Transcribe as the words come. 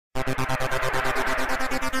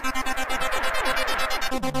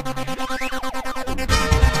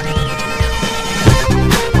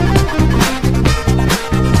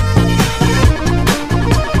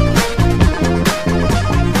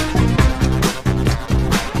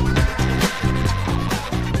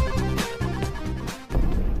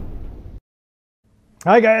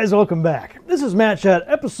Hi guys, welcome back. This is Matt Chat,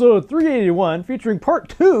 episode 381, featuring part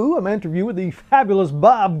 2 of my interview with the fabulous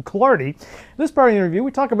Bob Clardy. This part of the interview, we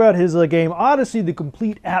talk about his game Odyssey, the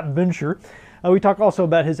Compleat Apventure. We talk also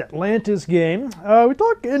about his Atlantis game. We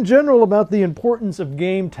talk in general about the importance of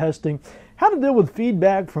game testing, how to deal with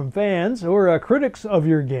feedback from fans or critics of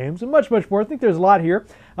your games, and much, much more. I think there's a lot here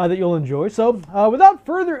that you'll enjoy. So without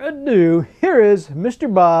further ado, here is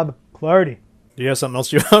Mr. Bob Clardy. Do you have something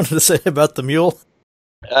else you wanted to say about the mule?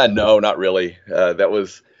 No, not really.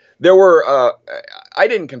 There were, I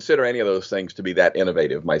didn't consider any of those things to be that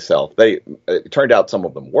innovative myself. It turned out some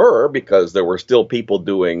of them were, because there were still people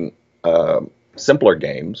doing simpler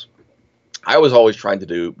games. I was always trying to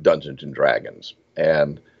do Dungeons and Dragons,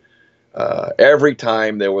 and every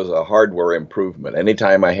time there was a hardware improvement,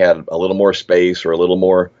 anytime I had a little more space or a little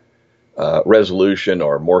more resolution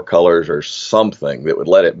or more colors or something that would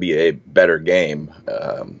let it be a better game,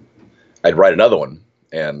 I'd write another one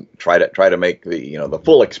and try to make the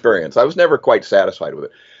full experience. I was never quite satisfied with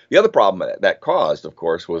it. The other problem that caused, of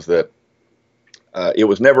course, was that it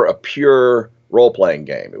was never a pure role-playing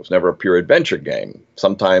game. It was never a pure adventure game.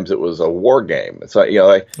 Sometimes it was a war game. So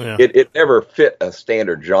it never fit a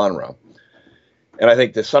standard genre. And I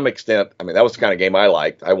think to some extent, I mean, that was the kind of game I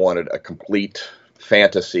liked. I wanted a complete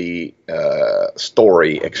fantasy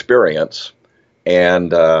story experience,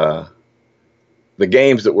 and the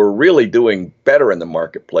games that were really doing better in the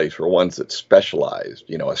marketplace were ones that specialized,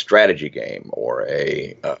 a strategy game or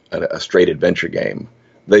a straight adventure game.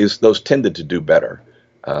 Those tended to do better.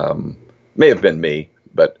 May have been me,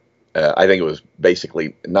 but I think it was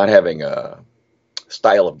basically not having a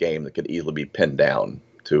style of game that could easily be pinned down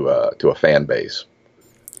to a fan base.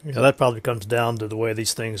 Yeah, that probably comes down to the way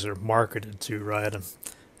these things are marketed too, right? And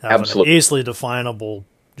Absolutely. An easily definable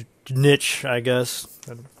niche, I guess.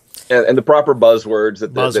 And the proper buzzwords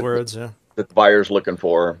that the the buyer's looking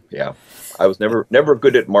for. Yeah, I was never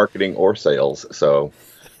good at marketing or sales, so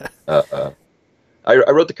I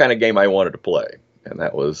wrote the kind of game I wanted to play, and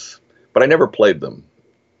that was. But I never played them.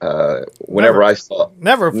 Never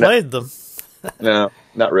played them. No,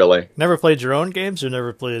 not really. Never played your own games, or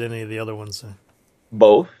never played any of the other ones?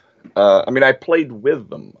 Both. I mean, I played with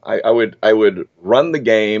them. I would run the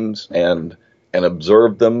games and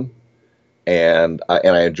observe them. And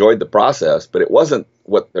I enjoyed the process, but it wasn't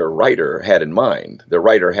what their writer had in mind. The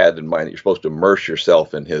writer had in mind that you're supposed to immerse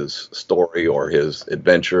yourself in his story or his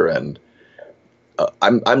adventure, and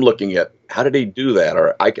I'm looking at how did he do that,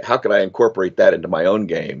 or how could I incorporate that into my own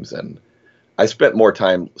games? And I spent more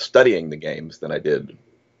time studying the games than I did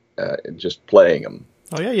just playing them.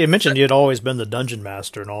 Oh yeah, you mentioned you'd always been the dungeon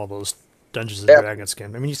master in all those Dungeons and Dragons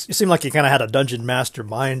games. I mean, you seem like you kind of had a dungeon master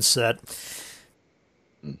mindset.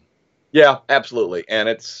 Yeah, absolutely. And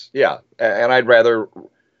and I'd rather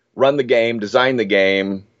run the game, design the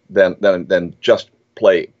game than just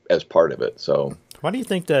play as part of it. So why do you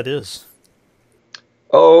think that is?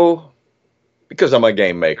 Oh, because I'm a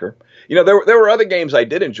game maker. There were other games I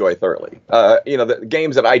did enjoy thoroughly. The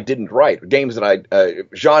games that I didn't write, games that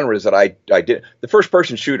genres that I did. The first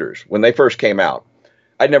person shooters, when they first came out,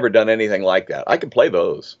 I'd never done anything like that. I could play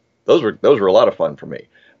those. Those were a lot of fun for me.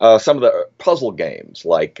 Some of the puzzle games,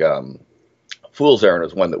 like Fool's Errand,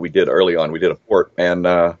 was one that we did early on. We did a port, and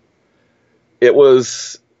it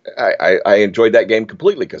was I enjoyed that game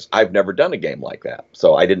completely because I've never done a game like that.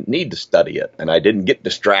 So I didn't need to study it, and I didn't get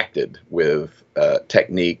distracted with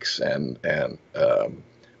techniques and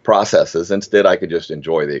processes. Instead, I could just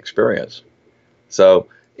enjoy the experience. So,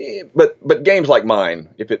 but games like mine,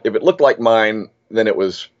 if it looked like mine, then it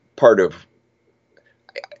was part of.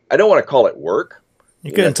 I don't want to call it work.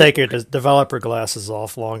 You couldn't take your developer glasses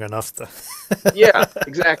off long enough to. Yeah,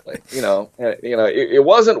 exactly. It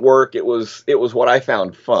wasn't work. It was what I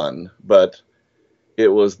found fun, but it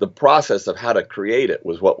was the process of how to create it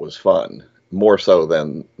was what was fun, more so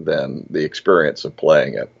than the experience of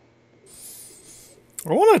playing it.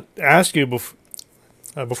 I want to ask you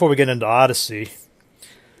before we get into Odyssey.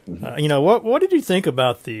 What did you think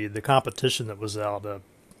about the competition that was out? I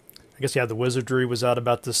guess you had the Wizardry was out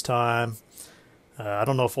about this time. I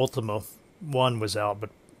don't know if Ultima 1 was out,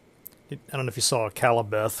 but I don't know if you saw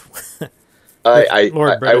Calibeth. I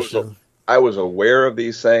was aware of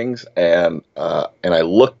these things, and I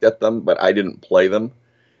looked at them, but I didn't play them.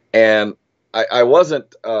 And I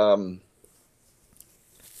wasn't... Temple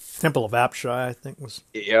of Apshai, I think was...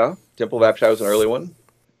 Yeah, Temple of Apshai was an early one.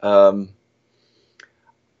 I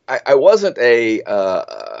wasn't a...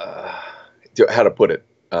 how to put it?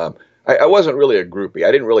 I wasn't really a groupie.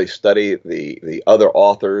 I didn't really study the other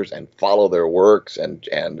authors and follow their works and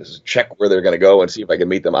check where they're going to go and see if I could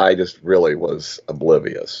meet them. I just really was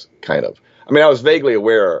oblivious, kind of. I mean, I was vaguely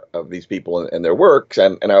aware of these people and their works,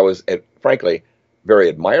 and I was, frankly, very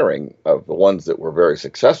admiring of the ones that were very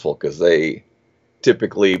successful, because they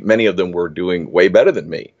typically, many of them were doing way better than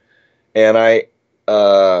me. And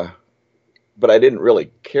but I didn't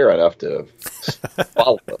really care enough to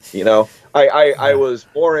follow them, you know. I was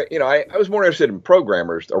more, you know, I was more interested in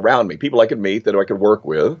programmers around me, people I could meet, that I could work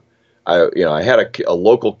with. I had a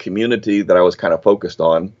local community that I was kind of focused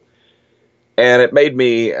on, and it made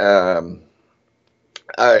me, in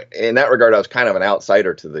that regard, I was kind of an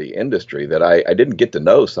outsider to the industry, that I didn't get to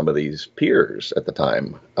know some of these peers at the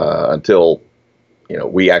time, until, you know,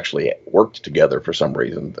 we actually worked together for some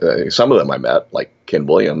reason. Some of them I met, like Ken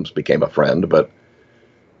Williams, became a friend, but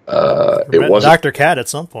it wasn't Dr. Cat at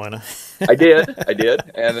some point. I did,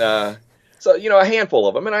 and so, you know, a handful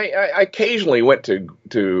of them, and I occasionally went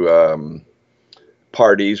to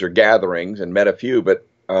parties or gatherings and met a few, but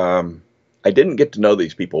I didn't get to know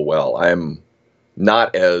these people well. I'm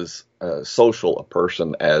not as social a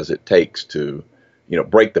person as it takes to, you know,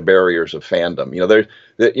 break the barriers of fandom. You know,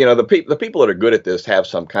 the people that are good at this have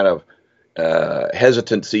some kind of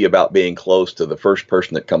hesitancy about being close to the first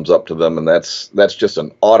person that comes up to them, and that's just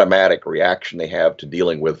an automatic reaction they have to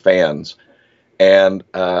dealing with fans. And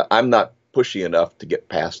I'm not pushy enough to get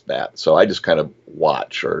past that, so I just kind of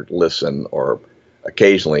watch or listen or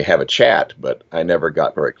occasionally have a chat, but I never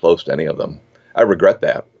got very close to any of them. I regret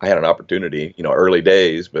that. I had an opportunity, you know, early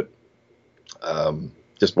days, but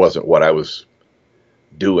just wasn't what I was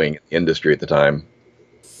doing in the industry at the time.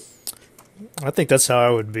 I think that's how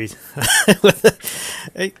I would be.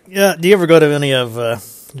 Yeah. Do you ever go to any of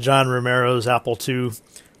John Romero's Apple II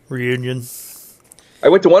reunion? I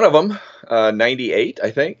went to one of them, 98, I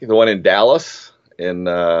think, the one in Dallas, when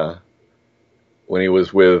he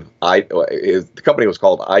was with the company was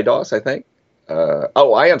called IDOS, I think.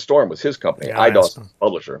 Ion Storm was his company. Yeah, IDOS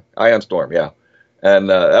publisher. Ion Storm, yeah, and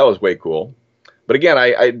that was way cool. But again,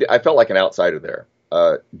 I felt like an outsider there.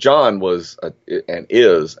 John was and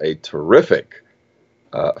is a terrific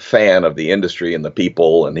fan of the industry and the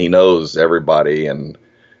people, and he knows everybody and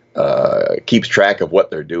keeps track of what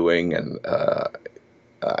they're doing, and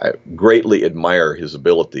I greatly admire his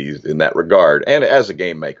abilities in that regard, and as a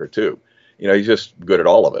game maker too. You know, he's just good at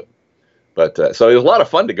all of it. But so it was a lot of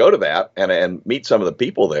fun to go to that and meet some of the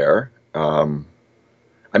people there. I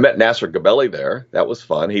met Nasser Gabelli there. That was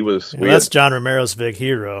fun. He was. Yeah, that's John Romero's big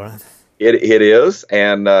hero. Right? It is,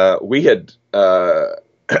 and we had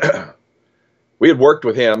worked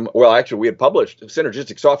with him. Well, actually, we had published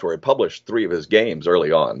Synergistic Software had published 3 of his games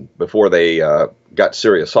early on before they got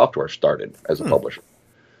Serious Software started as a publisher.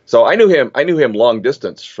 So I knew him long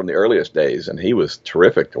distance from the earliest days, and he was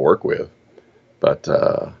terrific to work with. But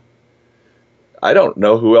I don't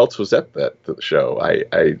know who else was at the show. I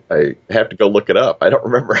have to go look it up. I don't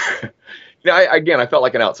remember. You know, I felt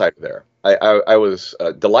like an outsider there. I was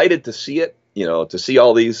delighted to see it, you know, to see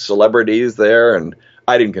all these celebrities there, and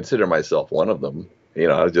I didn't consider myself one of them. You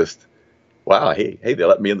know, I was just, wow, hey, they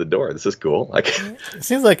let me in the door. This is cool. Like, it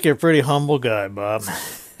seems like you're a pretty humble guy, Bob.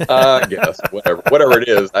 I guess whatever it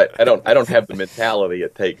is, I don't have the mentality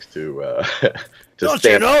it takes to don't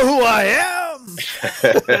stand. You know who I am?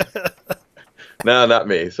 No, not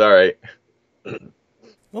me. Sorry.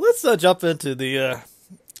 Well, let's jump into the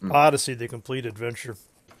Odyssey, the Compleat Adventure.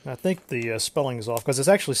 I think the spelling is off because it's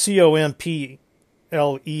actually Compleat.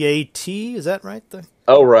 Is that right?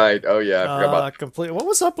 Oh, right. Oh, yeah. I forgot about Complete. What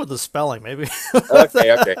was up with the spelling? Maybe.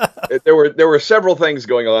 Okay. There were several things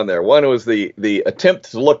going on there. One was the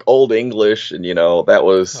attempt to look Old English, and you know that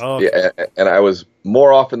was. Okay. Yeah, and I was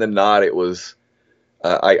more often than not. It was.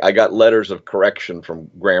 I got letters of correction from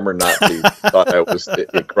grammar Nazis. Thought I was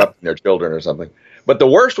corrupting their children or something. But the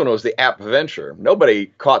worst one was the Apventure. Nobody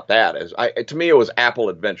caught that. To me, it was Apple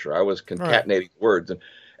Adventure. I was concatenating words. And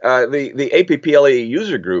the APPLE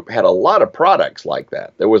user group had a lot of products like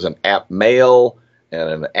that. There was an app mail and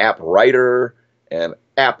an app writer and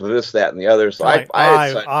app this, that, and the other. So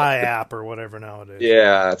I app or whatever nowadays.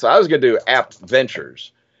 Yeah. So I was going to do App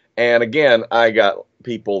Ventures. And again, I got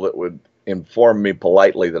people that would inform me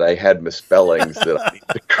politely that I had misspellings that I need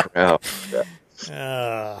to correct.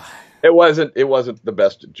 It wasn't the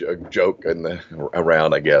best joke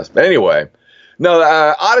around, I guess. But anyway, no.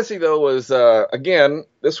 Odyssey though was again.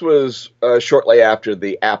 This was shortly after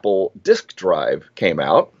the Apple disk drive came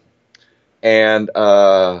out, and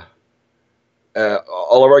all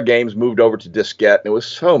of our games moved over to diskette, and it was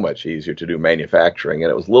so much easier to do manufacturing,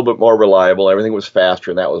 and it was a little bit more reliable. Everything was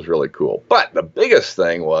faster, and that was really cool. But the biggest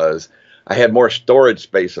thing was I had more storage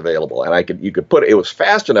space available, and you could put it was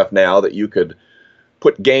fast enough now that you could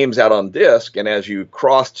put games out on disk, and as you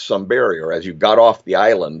crossed some barrier, as you got off the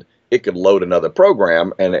island, it could load another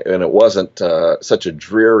program, and it wasn't such a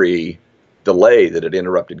dreary delay that it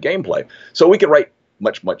interrupted gameplay. So we could write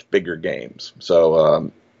much, much bigger games.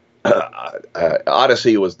 So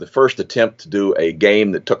Odyssey was the first attempt to do a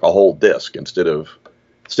game that took a whole disk instead of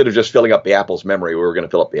just filling up the Apple's memory. We were going to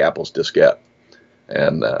fill up the Apple's diskette,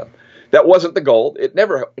 and that wasn't the goal. It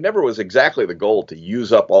never was exactly the goal to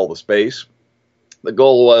use up all the space. The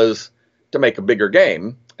goal was to make a bigger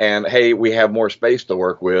game, and hey, we have more space to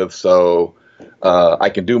work with, so I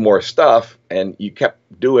can do more stuff. And you kept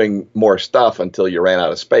doing more stuff until you ran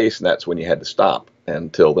out of space, and that's when you had to stop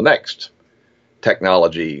until the next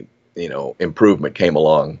technology, improvement came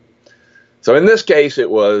along. So in this case, it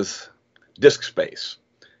was disk space,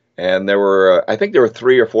 and I think there were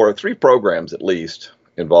three programs at least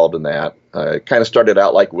involved in that. It kind of started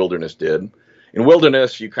out like Wilderness did. In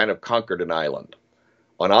Wilderness, you kind of conquered an island.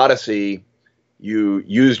 On Odyssey, you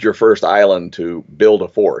used your first island to build a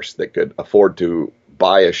force that could afford to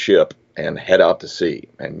buy a ship and head out to sea,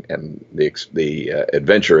 and the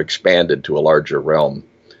adventure expanded to a larger realm.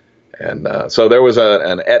 And so there was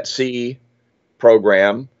an at sea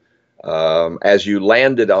program. As you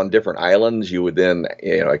landed on different islands, you would then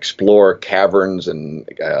explore caverns and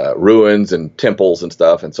ruins and temples and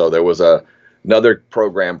stuff. And so there was another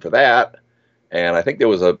program for that. And I think there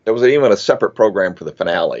was even a separate program for the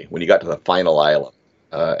finale when you got to the final island,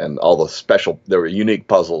 and all the there were unique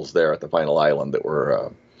puzzles there at the final island that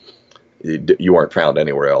were you weren't found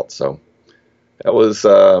anywhere else. So that was it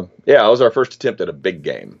was our first attempt at a big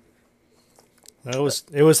game. It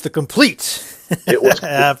was the Compleat. It was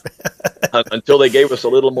until they gave us a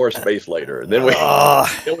little more space later. Then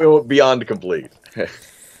we went beyond Compleat.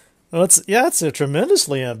 Well, it's a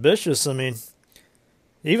tremendously ambitious. I mean,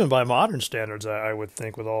 even by modern standards, I would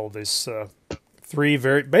think, with all of these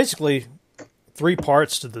basically three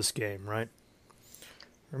parts to this game, right?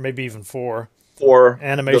 Or maybe even four.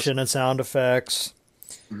 Animation and sound effects.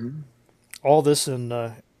 Mm-hmm. All this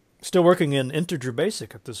and still working in integer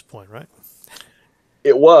basic at this point, right?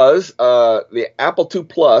 It was. The Apple II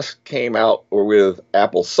Plus came out with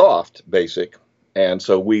Apple Soft Basic, and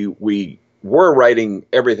so we were writing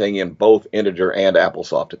everything in both integer and Apple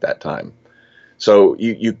Soft at that time. So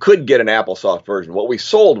you could get an Apple Soft version. What we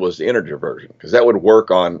sold was the integer version, because that would work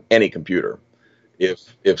on any computer. The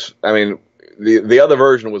other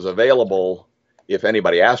version was available if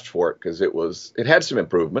anybody asked for it, because it had some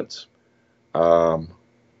improvements, but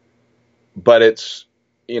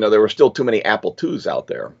there were still too many Apple IIs out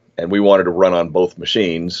there, and we wanted to run on both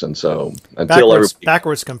machines, and so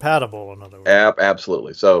backwards compatible, in other words.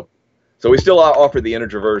 Absolutely. So we still offered the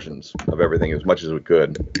integer versions of everything as much as we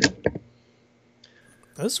could.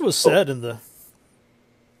 This was set in the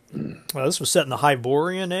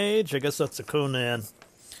Hyborian Age. I guess that's a Conan.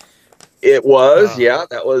 It was,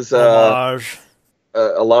 that was homage.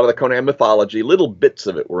 A lot of the Conan mythology. Little bits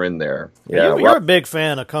of it were in there. Yeah, you're a big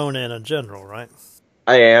fan of Conan in general, right?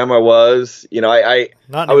 I am. I was. I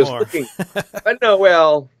was looking. No,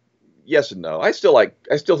 well, yes and no. I still like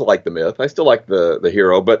the myth. I still like the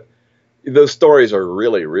hero, but those stories are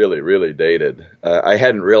really, really, really dated. I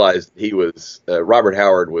hadn't realized Robert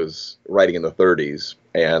Howard was writing in the 30s,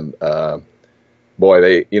 and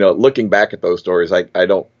boy, looking back at those stories, I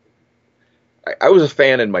was a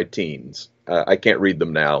fan in my teens. I can't read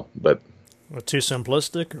them now, but. What, too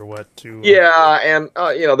simplistic, or what? Yeah, and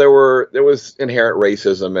there was inherent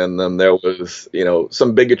racism in them. There was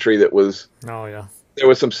some bigotry that was. Oh yeah. There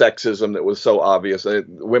was some sexism that was so obvious.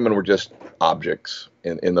 Women were just objects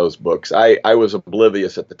in those books. I was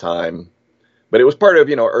oblivious at the time, but it was part of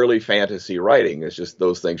early fantasy writing. It's just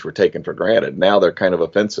those things were taken for granted. Now they're kind of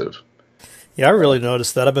offensive. Yeah, I really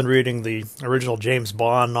noticed that. I've been reading the original James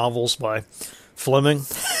Bond novels by Fleming.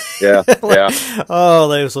 Yeah, yeah. Oh,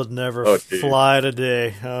 those would never fly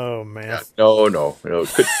today. Oh man. Yeah, no.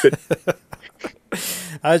 Could.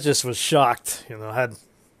 I just was shocked.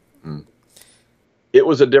 It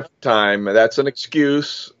was a different time. That's an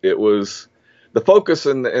excuse. It was the focus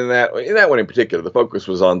in that one in particular. The focus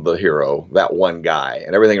was on the hero, that one guy,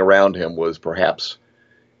 and everything around him was perhaps,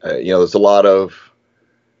 there's a lot of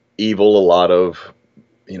evil, a lot of,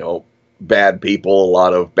 bad people, a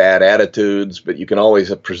lot of bad attitudes, but you can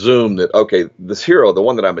always presume that, okay, this hero, the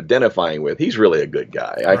one that I'm identifying with, he's really a good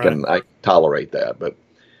guy. I can tolerate that. But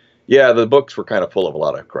yeah, the books were kind of full of a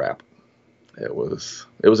lot of crap. It was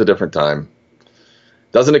a different time.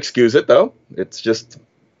 Doesn't excuse it though. It's just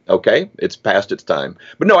okay. It's past its time.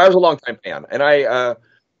 But no, I was a longtime fan, and I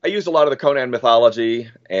used a lot of the Conan mythology,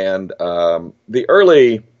 and there were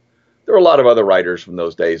a lot of other writers from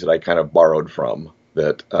those days that I kind of borrowed from.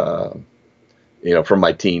 That from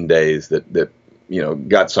my teen days that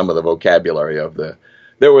got some of the vocabulary of the.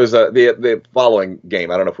 There was the following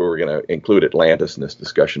game. I don't know if we were going to include Atlantis in this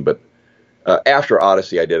discussion, but after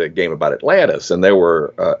Odyssey, I did a game about Atlantis, and there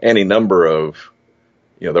were any number of,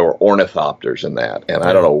 there were ornithopters in that, and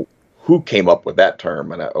I don't know who came up with that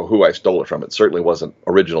term and who I stole it from. It certainly wasn't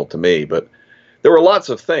original to me, but there were lots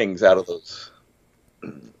of things out of those.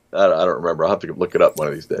 I don't remember. I'll have to look it up one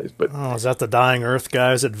of these days. But is that the Dying Earth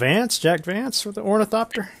guy? Is it Vance, Jack Vance, with the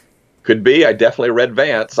ornithopter? Could be. I definitely read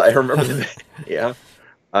Vance. I remember that. Yeah.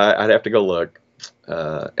 I'd have to go look.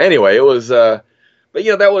 Anyway, it was, but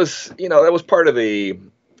that was part of the,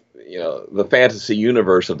 the fantasy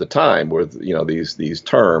universe of the time, with these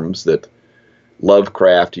terms that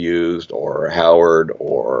Lovecraft used, or Howard,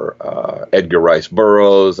 or Edgar Rice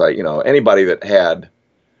Burroughs. Anybody that had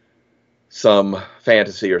some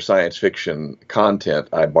fantasy or science fiction content,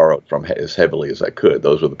 I borrowed from as heavily as I could.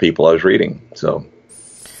 Those were the people I was reading. So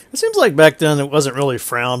it seems like back then it wasn't really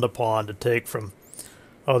frowned upon to take from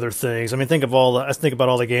other things. I mean, think about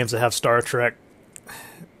all the games that have Star Trek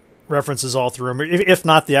references all through them, if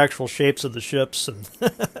not the actual shapes of the ships and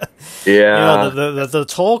the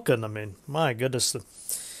Tolkien. I mean, my goodness,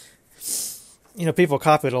 people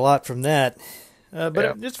copied a lot from that, but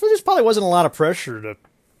there just probably wasn't a lot of pressure to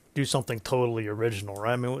do something totally original,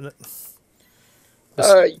 right? I mean,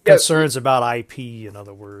 concerns about IP, in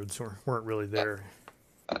other words, weren't really there.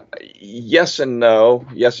 Yes and no.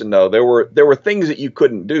 Yes and no. There were things that you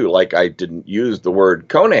couldn't do, like I didn't use the word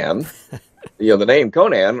Conan, the name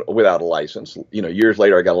Conan, without a license. Years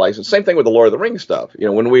later I got a license. Same thing with the Lord of the Rings stuff.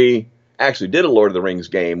 When we actually did a Lord of the Rings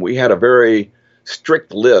game, we had a very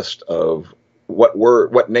strict list of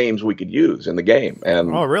what names we could use in the game.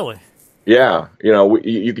 And oh, really? Yeah.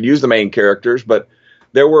 You could use the main characters, but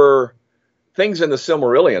there were things in the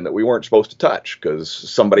Silmarillion that we weren't supposed to touch because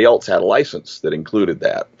somebody else had a license that included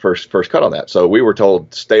that first cut on that. So we were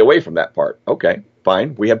told, stay away from that part. Okay,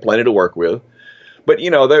 fine. We had plenty to work with. But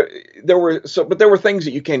there were things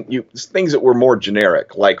that things that were more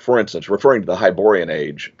generic, like, for instance, referring to the Hyborian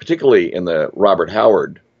Age, particularly in the Robert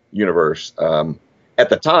Howard universe. At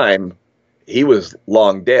the time, he was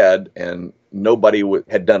long dead and nobody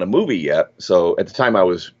had done a movie yet. So at the time I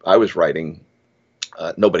was writing,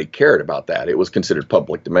 nobody cared about that. It was considered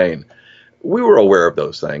public domain. We were aware of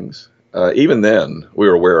those things. Even then, we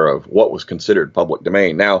were aware of what was considered public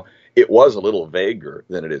domain. Now, it was a little vaguer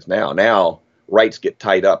than it is now. Now, rights get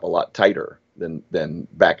tied up a lot tighter than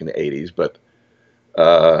back in the 80s. But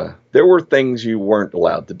there were things you weren't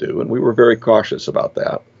allowed to do, and we were very cautious about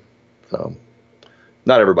that. So,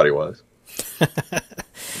 not everybody was.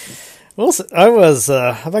 Well,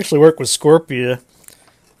 I've actually worked with Scorpia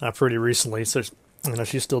pretty recently, so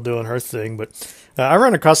she's still doing her thing, but I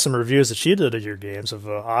ran across some reviews that she did of your games, of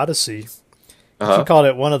Odyssey. She called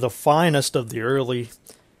it one of the finest of the early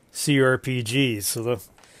CRPGs. So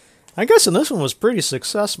I guess this one was pretty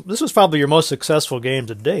successful. This was probably your most successful game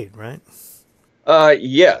to date, right?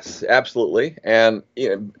 Yes, absolutely. And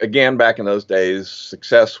again, back in those days,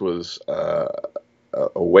 success was a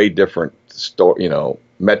way different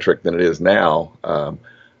metric than it is now.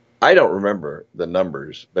 I don't remember the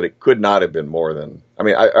numbers, but it could not have been more than,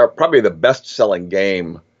 probably the best-selling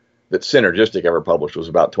game that Synergistic ever published was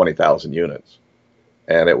about 20,000 units.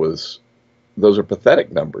 And those are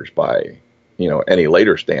pathetic numbers by, any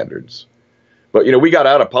later standards. But, we got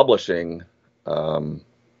out of publishing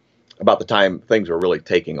about the time things were really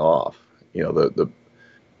taking off.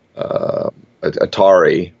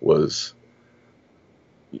 Atari was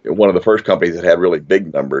one of the first companies that had really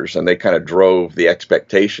big numbers, and they kind of drove the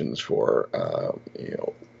expectations for,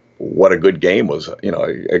 what a good game was.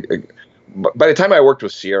 By the time I worked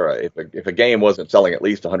with Sierra, if a game wasn't selling at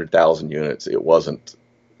least 100,000 units, it wasn't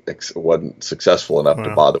successful enough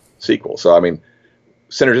to bother with the sequel. So,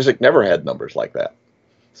 Synergistic never had numbers like that.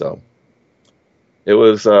 So it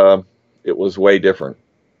was way different.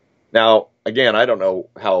 Now, again, I don't know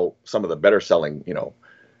how some of the better selling,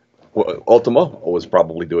 Ultima was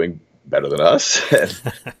probably doing better than us,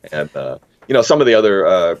 and some of the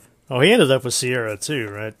other. He ended up with Sierra too,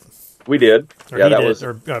 right? We did.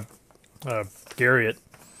 Garriott.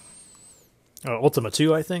 Ultima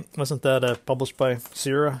 2, I think, wasn't that published by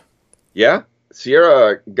Sierra? Yeah,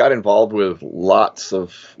 Sierra got involved with lots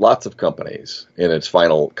of companies in its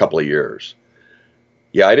final couple of years.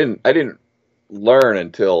 Yeah, I didn't learn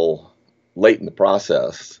until late in the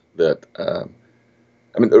process that.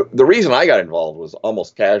 The reason I got involved was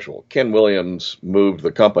almost casual. Ken Williams moved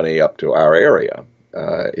the company up to our area.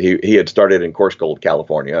 He had started in Coarse Gold,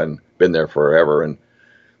 California, and been there forever. And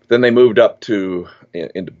then they moved up into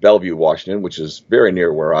Bellevue, Washington, which is very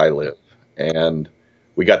near where I live. And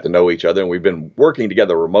we got to know each other, and we've been working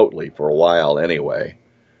together remotely for a while anyway.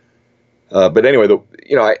 But anyway,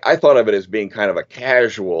 I thought of it as being kind of a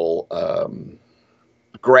casual.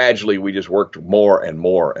 Gradually, we just worked more and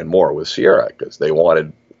more and more with Sierra because they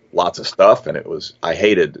wanted lots of stuff, and I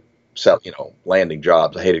hated landing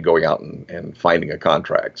jobs. I hated going out and finding a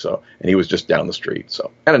contract. So, and he was just down the street.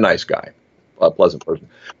 So, and a nice guy, a pleasant person.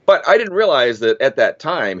 But I didn't realize that at that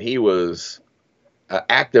time he was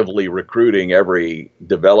actively recruiting every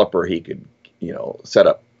developer he could, set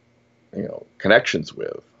up, connections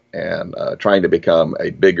with, and trying to become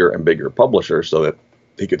a bigger and bigger publisher so that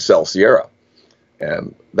he could sell Sierra.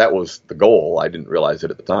 And that was the goal. I didn't realize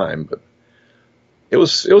it at the time, but it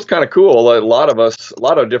was kind of cool. A lot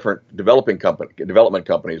of different development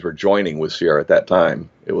companies were joining with Sierra at that time.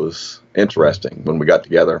 It was interesting when we got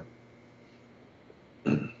together.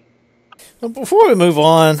 Well, before we move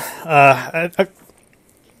on, I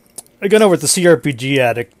got over at the CRPG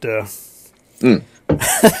Addict. There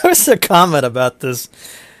was a comment about this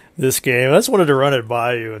game. I just wanted to run it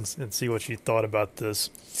by you and see what you thought about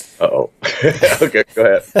this. Uh-oh. Okay,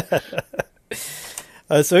 go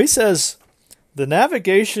ahead. So he says, the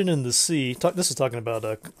navigation in the sea, this is talking about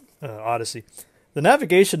Odyssey, the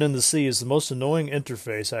navigation in the sea is the most annoying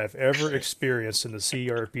interface I have ever experienced in the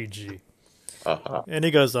CRPG. Uh-huh. And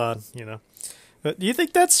he goes on, But do you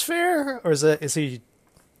think that's fair, or is he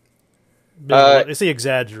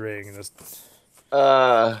exaggerating this?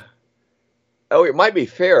 It might be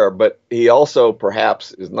fair, but he also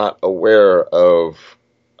perhaps is not aware of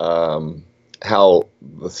how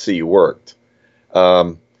the sea worked.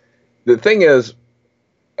 The thing is,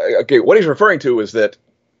 okay, what he's referring to is that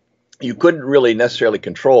you couldn't really necessarily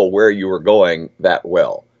control where you were going that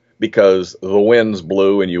well, because the winds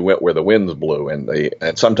blew and you went where the winds blew,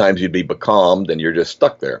 and sometimes you'd be becalmed and you're just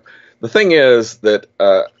stuck there. The thing is that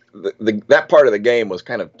that part of the game was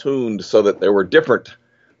kind of tuned so that there were different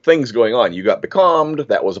things going on. You got becalmed,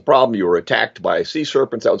 that was a problem. You were attacked by sea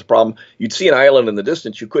serpents, that was a problem. You'd see an island in the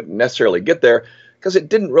distance, you couldn't necessarily get there because it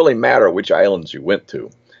didn't really matter which islands you went to.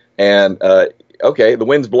 And okay, the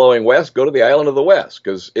wind's blowing west, go to the island of the west,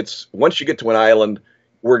 because once you get to an island,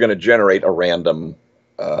 we're going to generate a random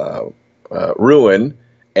ruin,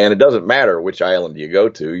 and it doesn't matter which island you go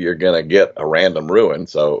to, you're going to get a random ruin.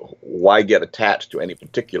 So why get attached to any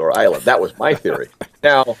particular island? That was my theory.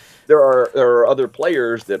 Now, there are other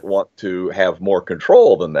players that want to have more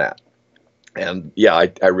control than that. And yeah,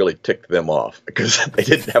 I really ticked them off because they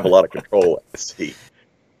didn't have a lot of control at the sea.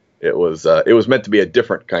 It was meant to be a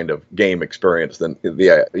different kind of game experience than when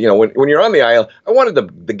you're on the island. I wanted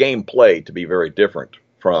the gameplay to be very different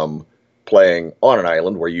from playing on an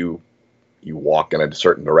island where you walk in a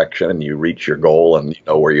certain direction and you reach your goal and you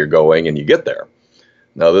know where you're going and you get there.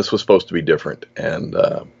 No, this was supposed to be different, and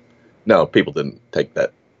no, people didn't take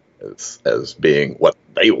that as being what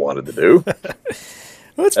they wanted to do.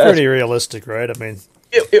 Well, it's pretty realistic, right? I mean,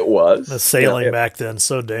 it was. The sailing back then,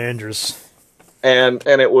 so dangerous. And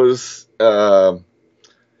it was also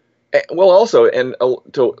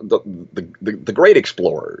to the great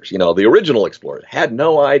explorers, the original explorers had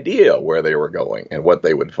no idea where they were going and what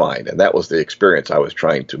they would find, and that was the experience I was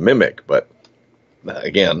trying to mimic. But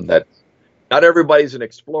again, that not everybody's an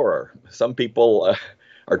explorer. Some people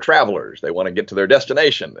are travelers. They want to get to their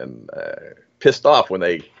destination and pissed off when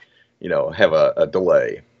they have a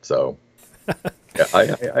delay. So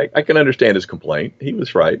yeah, I can understand his complaint. He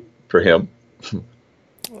was right for him.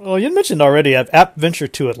 Well, you mentioned already Apventure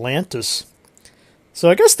to Atlantis.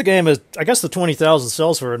 So I guess the 20,000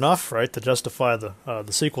 sells were enough, right, to justify the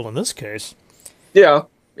sequel in this case. Yeah.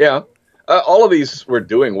 All of these were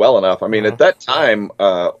doing well enough. I mean, at that time,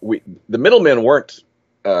 the middlemen weren't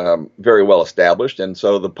very well established, and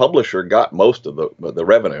so the publisher got most of the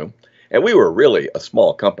revenue, and we were really a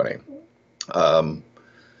small company.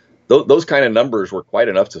 Those kind of numbers were quite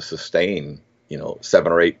enough to sustain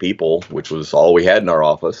 7 or 8 people, which was all we had in our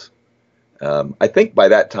office. I think by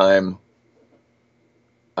that time,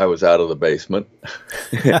 I was out of the basement.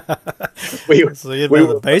 So you'd been in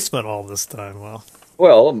the basement all this time.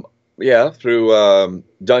 Well, yeah, through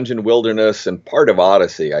Dungeon Wilderness and part of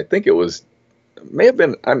Odyssey. I think may have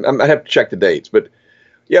been. I have to check the dates, but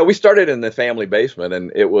yeah, we started in the family basement,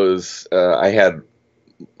 and it was. I had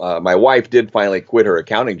my wife did finally quit her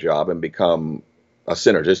accounting job and become a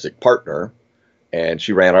synergistic partner. And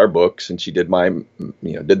she ran our books, and she did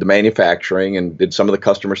did the manufacturing and did some of the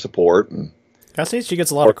customer support. And I see she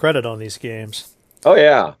gets a lot of credit on these games. Oh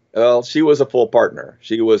yeah, well, she was a full partner.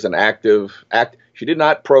 She was an She did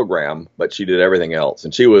not program, but she did everything else,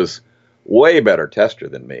 and she was way better tester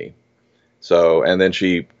than me. So, and then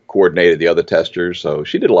she coordinated the other testers. So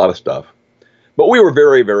she did a lot of stuff. but we were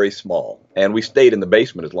very, very small, and we stayed in the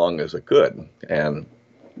basement as long as I could. And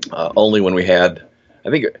only when we had, I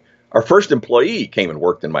think our first employee came and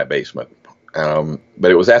worked in my basement. But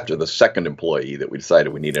it was after the second employee that we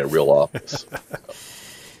decided we needed a real office.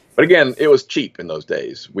 But again, it was cheap in those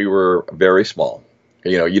days. We were very small.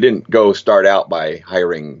 You didn't go start out by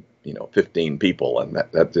hiring, 15 people, and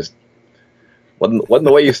that just wasn't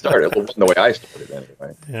the way you started. It wasn't the way I started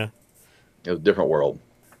anyway. Yeah. It was a different world.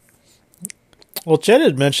 Well, Chet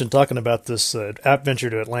had mentioned talking about this Apventure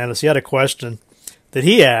to Atlantis. He had a question that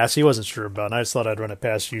he asked. He wasn't sure about, and I just thought I'd run it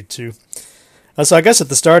past you too. So I guess at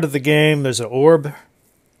the start of the game, there's an orb.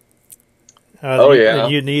 That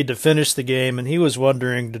you need to finish the game, and he was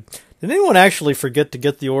wondering, did anyone actually forget to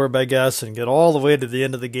get the orb, I guess, and get all the way to the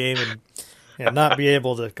end of the game and not be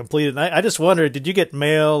able to complete it? And I just wondered, did you get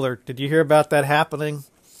mail, or did you hear about that happening?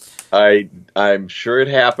 I'm sure it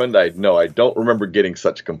happened. I don't remember getting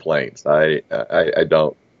such complaints. I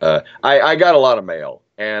don't. I got a lot of mail,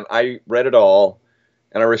 and I read it all,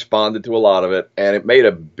 and I responded to a lot of it, and it made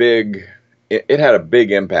it had a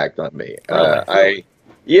big impact on me.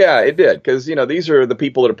 Yeah, it did, because these are the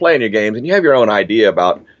people that are playing your games, and you have your own idea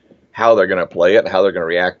about how they're going to play it and how they're going to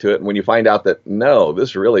react to it. And when you find out that no,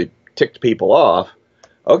 this really ticked people off,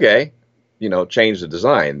 okay, change the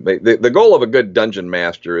design. The goal of a good dungeon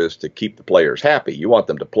master is to keep the players happy. You want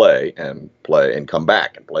them to play and come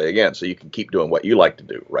back and play again, so you can keep doing what you like to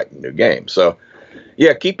do, writing new games. So,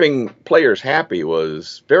 yeah, keeping players happy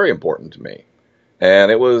was very important to me,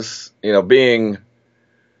 and it was being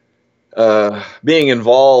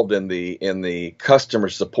involved in the customer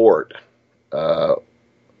support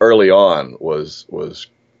early on was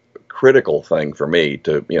a critical thing for me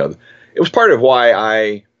to, it was part of why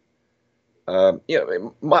I,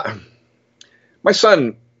 my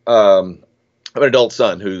son, I have an adult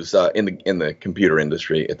son who's in the computer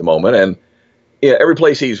industry at the moment, and every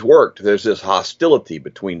place he's worked, there's this hostility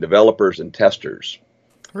between developers and testers.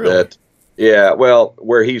 Really?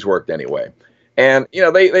 Where he's worked anyway. And,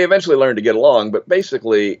 they eventually learn to get along, but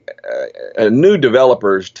basically new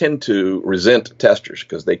developers tend to resent testers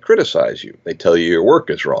because they criticize you. They tell you your work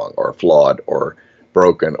is wrong or flawed or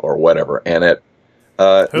broken or whatever. And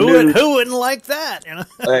who wouldn't like that?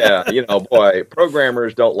 Yeah, boy,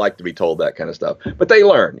 programmers don't like to be told that kind of stuff. But they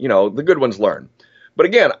learn, the good ones learn. But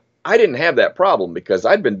again, I didn't have that problem because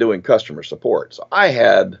I'd been doing customer support. So I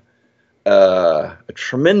had a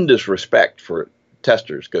tremendous respect for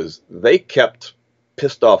testers because they kept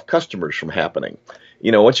pissed off customers from happening.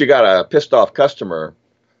 Once you got a pissed off customer,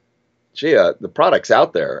 the product's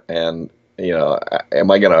out there, and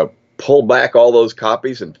am I going to pull back all those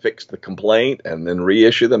copies and fix the complaint and then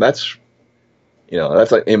reissue them? That's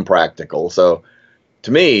impractical. So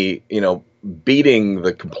to me, beating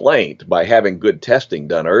the complaint by having good testing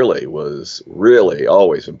done early was really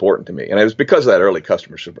always important to me, and it was because of that early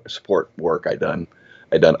customer support work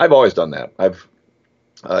I've always done that.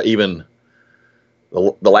 Even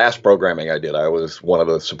the last programming I did, I was one of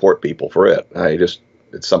the support people for it.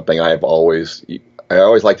 It's something I always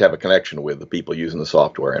like to have a connection with the people using the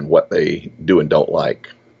software and what they do and don't like.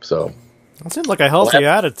 So that seems like a healthy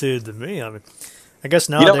attitude to me. I guess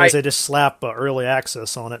nowadays they just slap early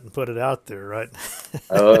access on it and put it out there, right?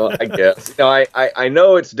 I guess. I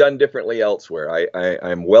know it's done differently elsewhere.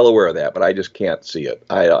 I'm well aware of that, but I just can't see it.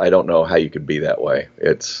 I don't know how you could be that way.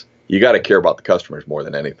 You got to care about the customers more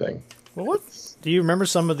than anything. Well, do you remember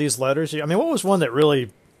some of these letters? What was one that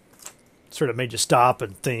really sort of made you stop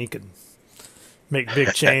and think and make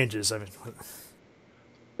big changes?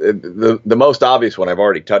 The most obvious one I've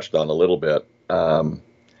already touched on a little bit.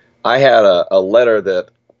 I had a letter that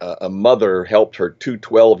a mother helped her two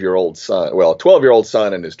 12-year-old son. Well, a 12-year-old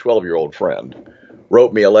son and his 12-year-old friend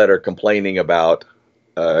wrote me a letter complaining about.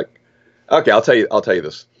 Okay, I'll tell you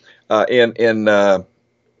this. In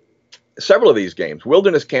several of these games,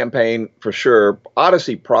 Wilderness Campaign for sure,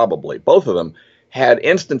 Odyssey probably, both of them had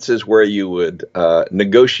instances where you would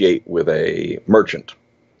negotiate with a merchant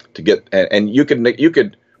to get, and you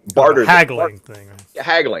could barter. Haggling thing.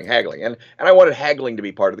 Haggling. And I wanted haggling to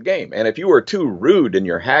be part of the game. And if you were too rude in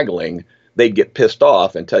your haggling, they'd get pissed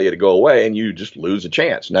off and tell you to go away, and you just lose a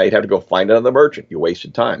chance. Now you'd have to go find another merchant. You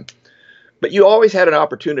wasted time. But you always had an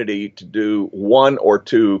opportunity to do one or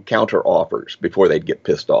two counter offers before they'd get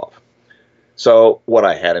pissed off. So what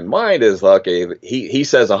I had in mind is, okay, he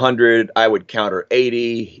says 100, I would counter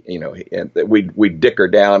 80, and we'd dicker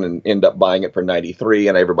down and end up buying it for 93,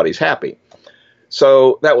 and everybody's happy.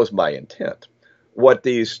 So that was my intent. What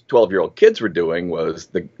these 12-year-old kids were doing was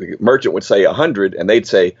the merchant would say 100, and they'd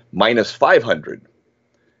say minus 500.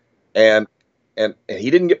 And and he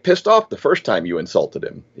didn't get pissed off the first time you insulted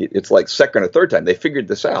him. It's like second or third time. They figured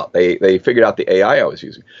this out. They figured out the AI I was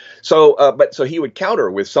using. So, so he would counter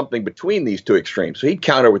with something between these two extremes. So he'd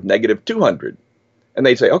counter with -200, and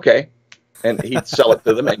they'd say, okay. And he'd sell it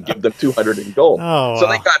to them and give them 200 in gold. Oh, so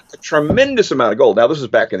they got a tremendous amount of gold. Now, this is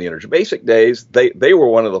back in the Energy Basic days. They were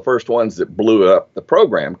one of the first ones that blew up the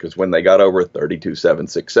program, because when they got over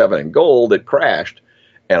 32,767 in gold, it crashed.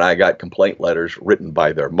 And I got complaint letters written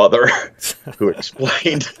by their mother who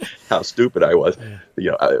explained how stupid I was.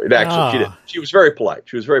 You know, it actually, she didn't. She was very polite.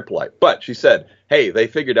 She was very polite. But she said, hey, they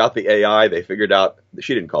figured out the AI. They figured out,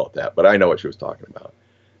 she didn't call it that, but I know what she was talking about.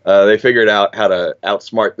 They figured out how to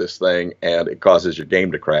outsmart this thing, and it causes your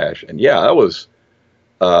game to crash. And yeah, that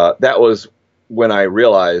was when I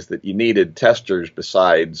realized that you needed testers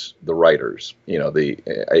besides the writers. You know,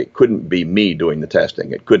 it couldn't be me doing the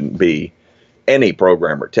testing. It couldn't be any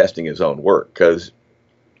programmer testing his own work, because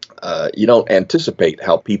you don't anticipate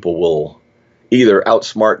how people will either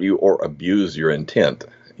outsmart you or abuse your intent.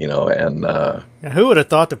 You know, and who would have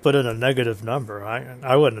thought to put in a negative number?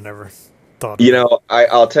 I wouldn't have never. You know,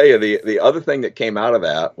 I'll tell you, the other thing that came out of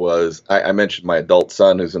that was, I mentioned my adult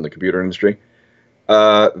son who's in the computer industry.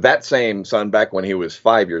 That same son, back when he was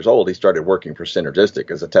 5 years old, he started working for Synergistic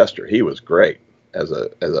as a tester. He was great as a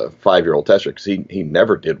 5-year-old tester, because he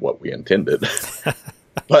never did what we intended.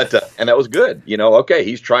 But and that was good. You know, okay,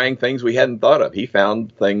 he's trying things we hadn't thought of. He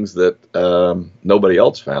found things that nobody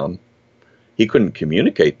else found. He couldn't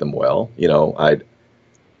communicate them well. You know, I'd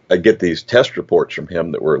get these test reports from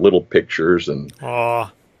him that were little pictures and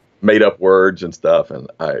made up words and stuff. And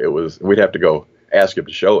we'd have to go ask him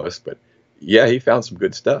to show us, but yeah, he found some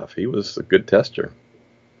good stuff. He was a good tester,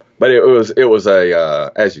 but it was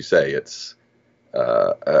as you say, it's,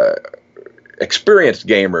 experienced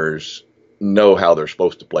gamers know how they're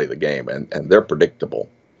supposed to play the game, and they're predictable.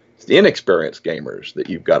 It's the inexperienced gamers that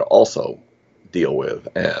you've got to also deal with,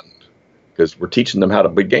 and because we're teaching them how to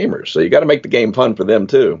be gamers. So you got to make the game fun for them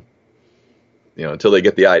too, you know, until they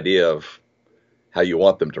get the idea of how you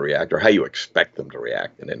want them to react, or how you expect them to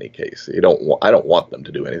react. In any case, I don't want them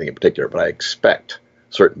to do anything in particular, but I expect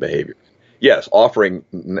certain behavior. Yes, offering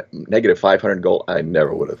 -500 gold, I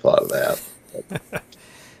never would have thought of that. But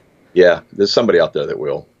yeah, there's somebody out there that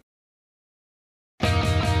will.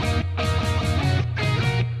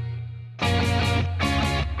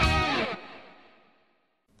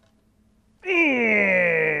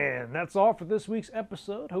 And that's all for this week's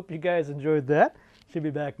episode. Hope you guys enjoyed that. Should be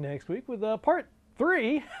back next week with part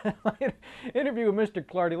 3 interview with Mr.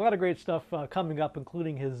 Clardy. A lot of great stuff coming up,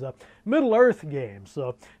 including his Middle Earth game.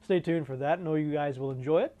 So stay tuned for that. I know you guys will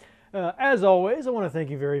enjoy it. As always, I want to thank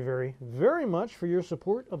you very, very, very much for your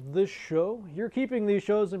support of this show. You're keeping these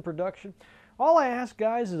shows in production. All I ask,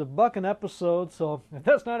 guys, is $1 an episode, so if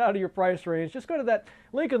that's not out of your price range, just go to that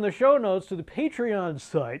link in the show notes to the Patreon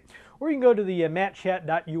site, or you can go to the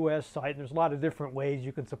mattchat.us site, and there's a lot of different ways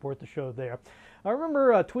you can support the show there.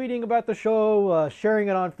 Remember tweeting about the show, sharing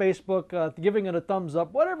it on Facebook, giving it a thumbs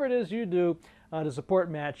up, whatever it is you do to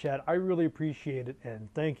support Matt Chat. I really appreciate it, and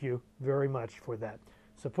thank you very much for that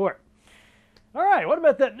support. All right, what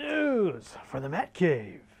about that news for the Matt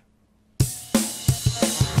Cave?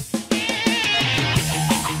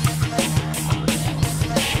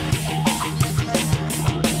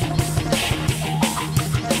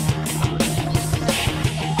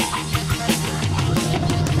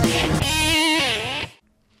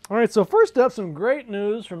 All right, so first up, some great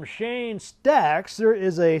news from Shane Stacks. There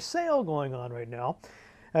is a sale going on right now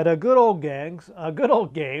at Good Old Games,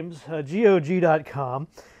 GOG.com.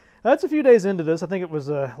 That's a few days into this. I think it was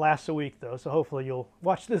last week, though, so hopefully you'll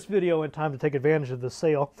watch this video in time to take advantage of the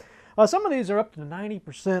sale. Some of these are up to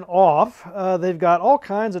 90% off. They've got all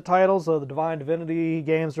kinds of titles. The Divine Divinity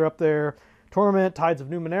games are up there. Torment, Tides of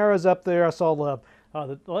Numenera is up there. I saw the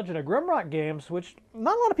Legend of Grimrock games, which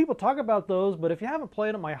not a lot of people talk about those, but if you haven't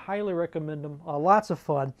played them, I highly recommend them. Lots of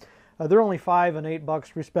fun. They're only $5 and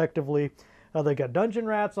 $8 respectively. They got Dungeon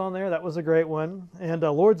Rats on there. That was a great one. And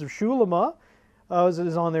Lords of Shulama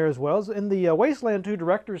is on there as well. In the Wasteland 2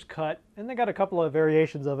 Director's Cut, and they got a couple of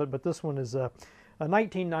variations of it, but this one is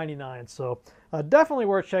 $19.99. So definitely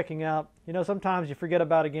worth checking out. You know, sometimes you forget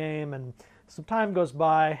about a game and some time goes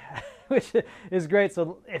by, which is great.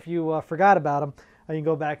 So if you forgot about them, you can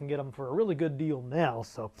go back and get them for a really good deal now.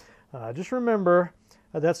 So just remember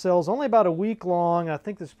that sale's only about a week long. I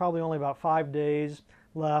think there's probably only about 5 days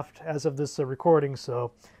left as of this recording.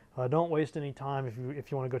 So don't waste any time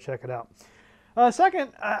if you want to go check it out.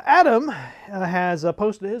 Second, Adam has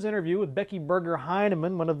posted his interview with Becky Burger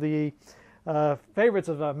Heineman, one of the favorites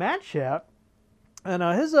of Matt Chat. And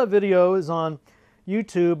his video is on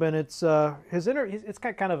YouTube, and it's it's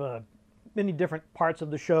got kind of a many different parts of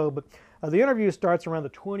the show, but the interview starts around the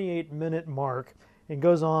 28-minute mark and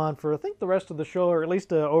goes on for, I think, the rest of the show, or at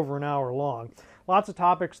least over an hour long. Lots of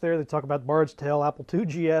topics there. They talk about Bard's Tale, Apple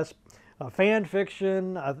IIgs, fan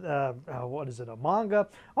fiction, what is it, a manga,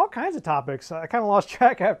 all kinds of topics. I kind of lost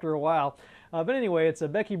track after a while. But anyway, it's a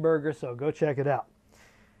Becky Burger, so go check it out.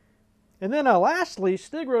 And then lastly,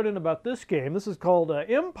 Stig wrote in about this game. This is called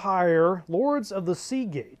EMPYRE, Lords of the Sea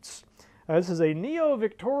Gates. This is a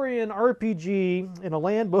neo-Victorian RPG in a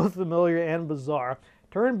land both familiar and bizarre.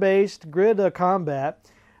 Turn-based grid combat.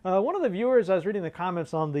 One of the viewers, I was reading the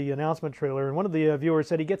comments on the announcement trailer, and one of the viewers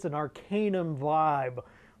said he gets an Arcanum vibe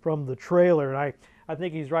from the trailer, and I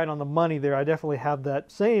think he's right on the money there. I definitely have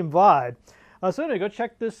that same vibe. So anyway, go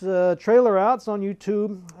check this trailer out. It's on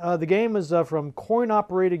YouTube. The game is from Coin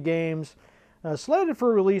Operated Games, slated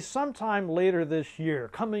for release sometime later this year,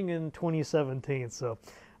 coming in 2017. So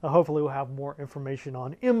hopefully we'll have more information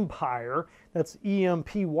on EMPYRE. That's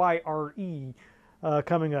EMPYRE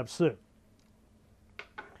coming up soon.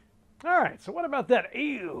 All right, so what about that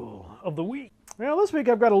ale of the week? Well, this week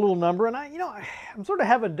I've got a little number, and I'm sort of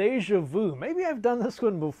having deja vu. Maybe I've done this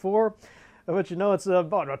one before, but it's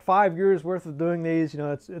about 5 years worth of doing these.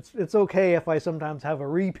 It's okay if I sometimes have a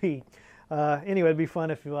repeat. Anyway, it'd be fun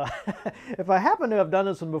if if I happen to have done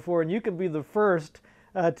this one before, and you can be the first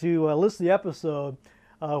to list the episode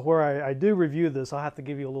where I do review this. I'll have to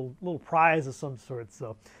give you a little prize of some sort.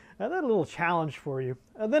 So. That's a little challenge for you.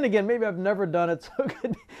 Then again, maybe I've never done it, so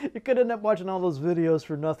you could end up watching all those videos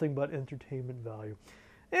for nothing but entertainment value.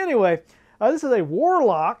 Anyway, this is a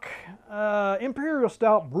Warlock Imperial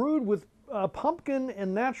Stout brewed with pumpkin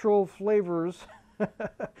and natural flavors.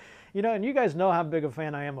 And you guys know how big a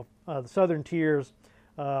fan I am of the Southern Tiers.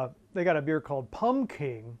 They got a beer called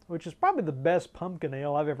Pumpkin, which is probably the best pumpkin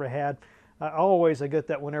ale I've ever had. I get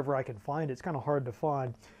that whenever I can find it. It's kind of hard to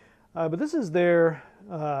find. But this is their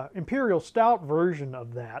Imperial Stout version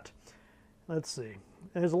of that. Let's see.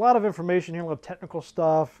 And there's a lot of information here, a lot of technical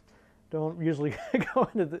stuff. Don't usually go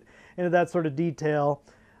into that sort of detail.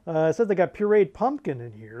 It says they got pureed pumpkin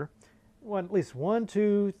in here. At least 1,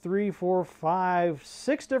 2, 3, 4, 5,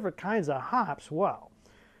 6 different kinds of hops. Wow.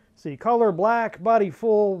 See, color black, body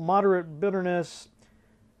full, moderate bitterness,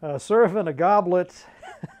 serve in a goblet.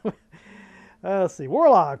 Let's see,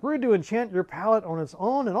 Warlock, brewed to enchant your palate on its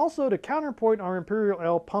own and also to counterpoint our Imperial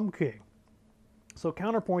Ale Pumpkin. So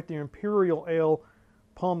counterpoint the Imperial Ale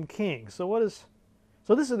Pumpkin. So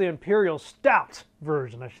this is the Imperial Stout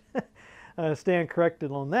version. I stand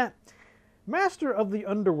corrected on that. Master of the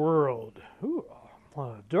Underworld. Ooh,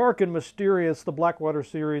 dark and mysterious, the Blackwater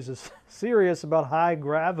series is serious about high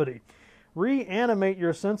gravity. Reanimate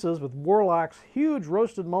your senses with Warlock's huge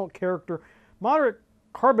roasted malt character, moderate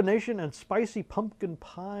carbonation, and spicy pumpkin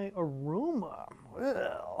pie aroma.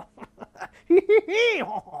 Well,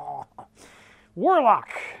 Warlock.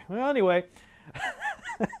 Well, anyway,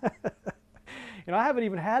 I haven't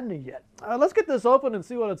even had any yet. Let's get this open and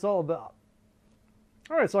see what it's all about.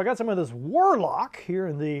 All right, so I got some of this Warlock here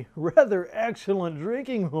in the rather excellent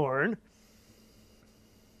drinking horn.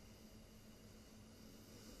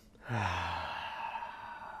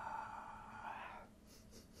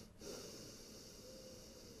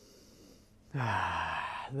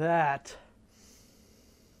 That.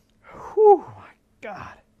 Whew, my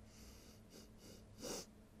God.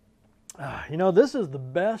 This is the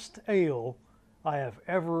best ale I have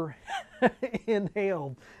ever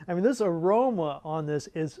inhaled. I mean, this aroma on this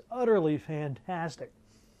is utterly fantastic.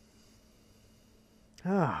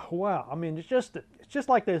 Wow. I mean, it's just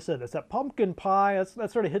like they said. It's that pumpkin pie.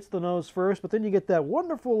 That sort of hits the nose first, but then you get that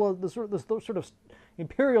wonderful, the sort of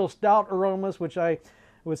Imperial Stout aromas, which I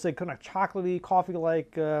would say kind of chocolatey,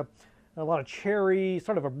 coffee-like, a lot of cherry,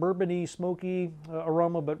 sort of a bourbony, smoky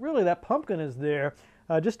aroma, but really that pumpkin is there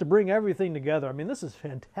just to bring everything together. I mean, this is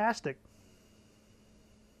fantastic.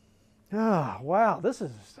 Wow, this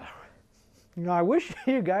is, I wish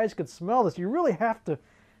you guys could smell this. You really have to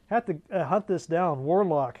hunt this down,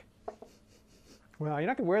 Warlock. Well, you're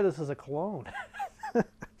not going to wear this as a cologne.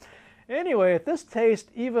 Anyway, if this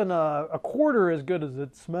tastes even a quarter as good as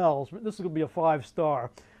it smells, this is going to be a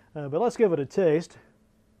 5-star. But let's give it a taste.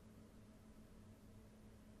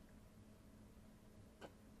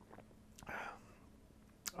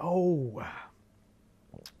 Oh,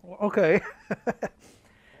 okay.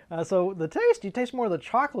 So the taste, you taste more of the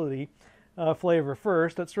chocolatey flavor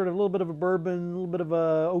first. That's sort of a little bit of a bourbon, a little bit of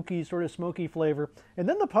a oaky, sort of smoky flavor. And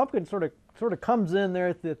then the pumpkin sort of comes in there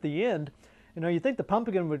at the end. You think the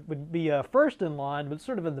pumpkin would be first in line, but it's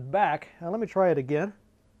sort of in the back. Let me try it again.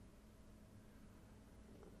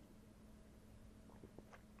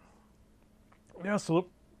 Yeah, so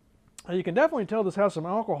you can definitely tell this has some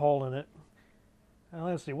alcohol in it.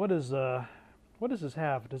 Let's see, what does this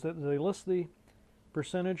have? Does they list the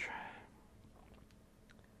percentage?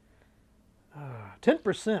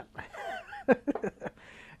 10%.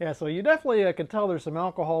 Yeah, so you definitely can tell there's some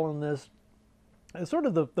alcohol in this. It's sort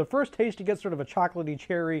of the first taste you get, sort of a chocolatey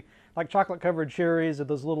cherry, like chocolate-covered cherries, or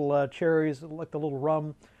those little cherries, like the little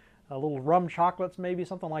rum chocolates, maybe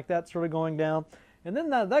something like that, sort of going down. And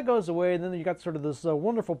then that goes away, and then you got sort of this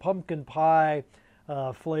wonderful pumpkin pie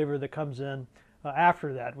flavor that comes in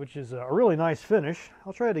after that, which is a really nice finish.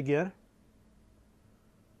 I'll try it again.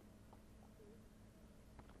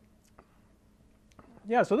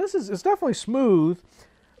 Yeah, so it's definitely smooth.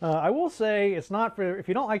 I will say it's not for, if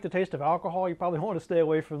you don't like the taste of alcohol, you probably want to stay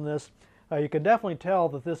away from this. You can definitely tell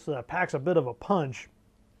that this packs a bit of a punch.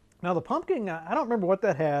 Now the pumpkin, I don't remember what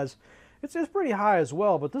that has. It's pretty high as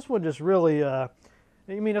well, but this one just really, I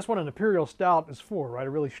mean, that's what an Imperial Stout is for, right? A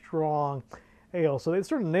really strong ale. So they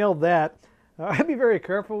sort of nailed that. I'd be very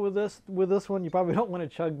careful with this one. You probably don't want to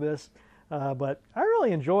chug this, but I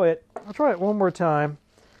really enjoy it. I'll try it one more time.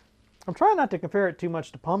 I'm trying not to compare it too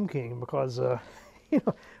much to Pumpkin because, you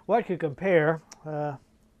know, what could compare?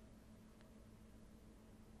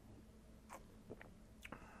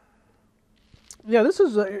 Yeah, this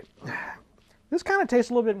kind of tastes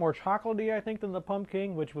a little bit more chocolatey, I think, than the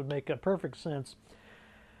Pumpkin, which would make perfect sense.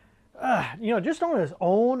 You know, just on its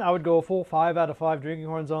own, I would go a full 5 out of 5 drinking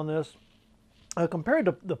horns on this. Compared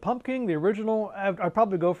to the Pumpkin, the original, I'd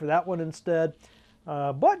probably go for that one instead.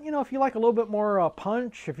 But, you know, if you like a little bit more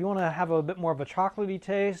punch, if you want to have a bit more of a chocolatey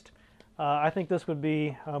taste, I think this would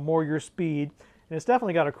be more your speed. And it's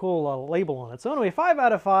definitely got a cool label on it. So anyway, 5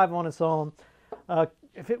 out of 5 on its own.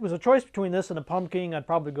 If it was a choice between this and a Pumpkin, I'd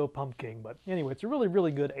probably go Pumpkin. But anyway, it's a really,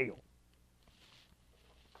 really good ale.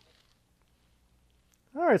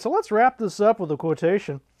 All right, so let's wrap this up with a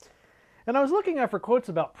quotation. And I was looking for quotes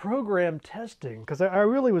about program testing because I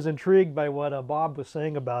really was intrigued by what Bob was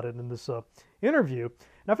saying about it in this interview.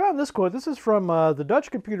 And I found this quote. This is from the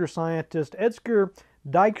Dutch computer scientist Edgar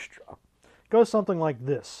Dijkstra. It goes something like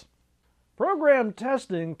this. Program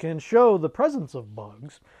testing can show the presence of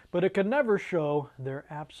bugs, but it can never show their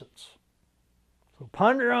absence. So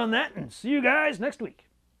ponder on that and see you guys next week.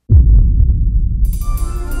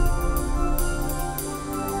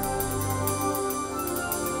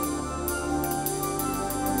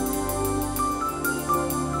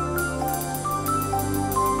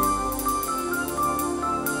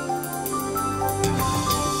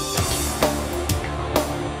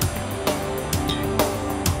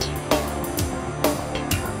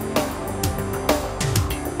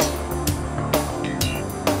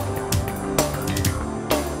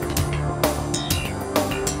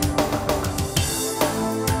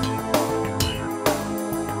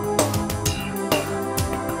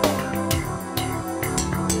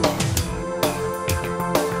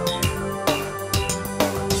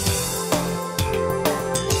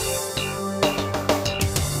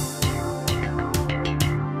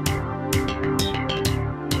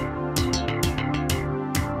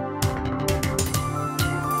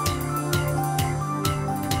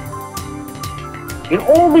 In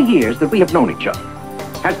all the years that we have known each other,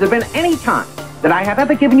 has there been any time that I have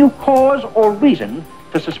ever given you cause or reason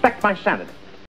to suspect my sanity?